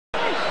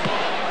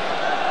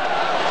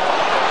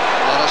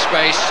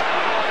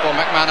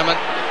McManaman.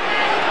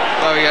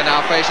 Bowyer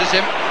now faces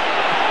him.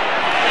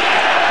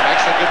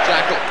 Makes a good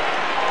tackle.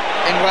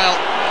 In well.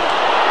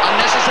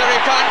 Unnecessary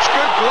punch.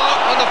 Good block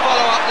on the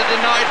follow-up. The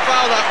denied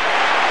Fowler.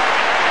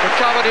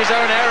 Recovered his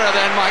own error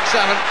then, Mike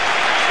Salmon.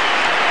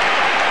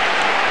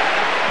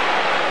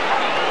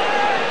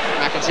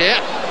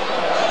 McAteer.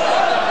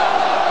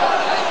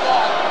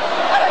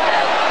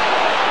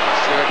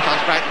 Stewart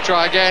comes back to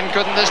try again.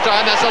 Couldn't this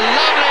time. That's a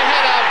lovely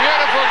header.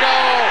 Beautiful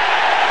goal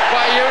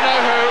by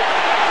you-know-who,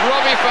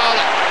 Robbie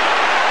Fowler.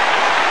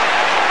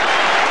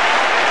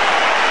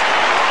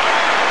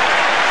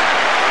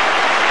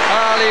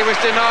 Well, he was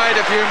denied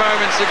a few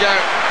moments ago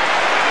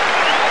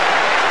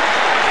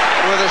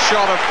with a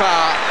shot of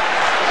power.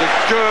 It was a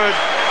good,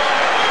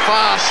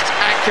 fast,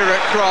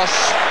 accurate cross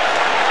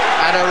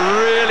and a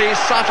really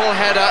subtle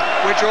header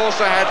which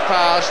also had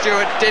power.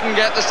 Stewart didn't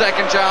get the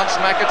second chance.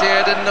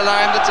 McAteer didn't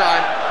allow him the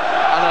time,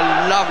 and a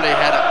lovely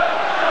header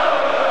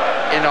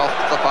in off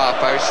the far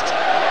post.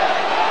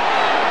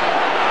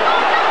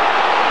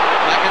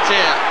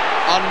 McAteer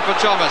on for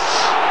Thomas.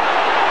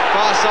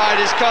 Far side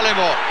is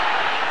Collymore.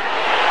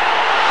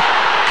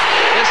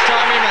 This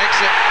time he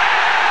makes it.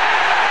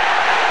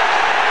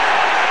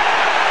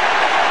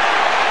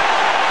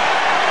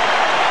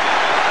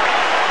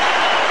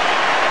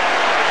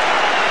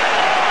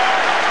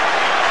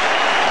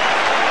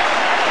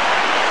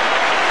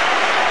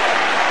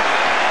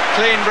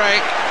 Clean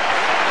break.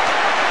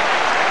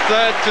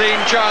 Third clean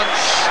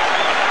chance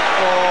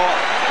for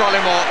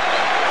Collymore.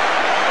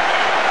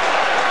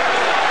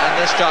 And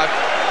this time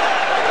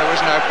there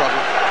was no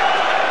problem.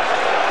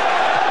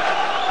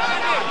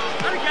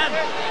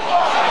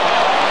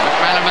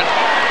 McManaman,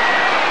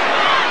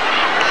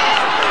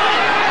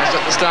 as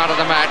at the start of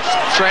the match,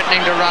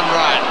 threatening to run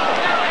Ryan.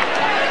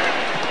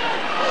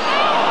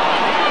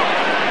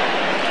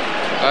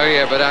 Oh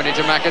yeah, but only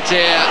to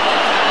McAteer.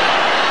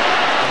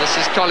 And this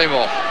is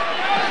Collymore.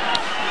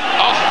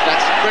 Oh,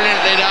 that's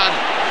brilliantly done.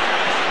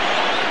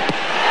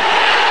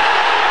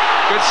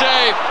 Good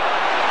save.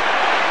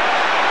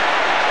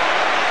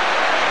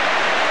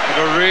 And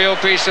a real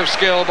piece of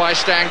skill by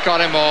Stan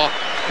Collymore,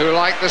 who,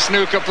 like the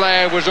snooker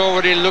player, was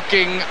already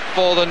looking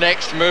for the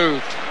next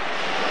move.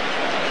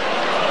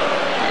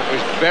 It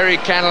was very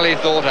cannily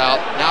thought out.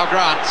 Now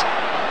Grant.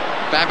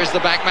 Babb is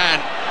the back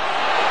man.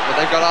 But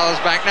they've got others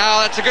back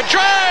now. That's a good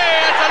try.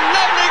 It's a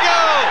lovely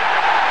goal.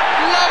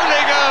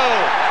 Lovely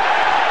goal.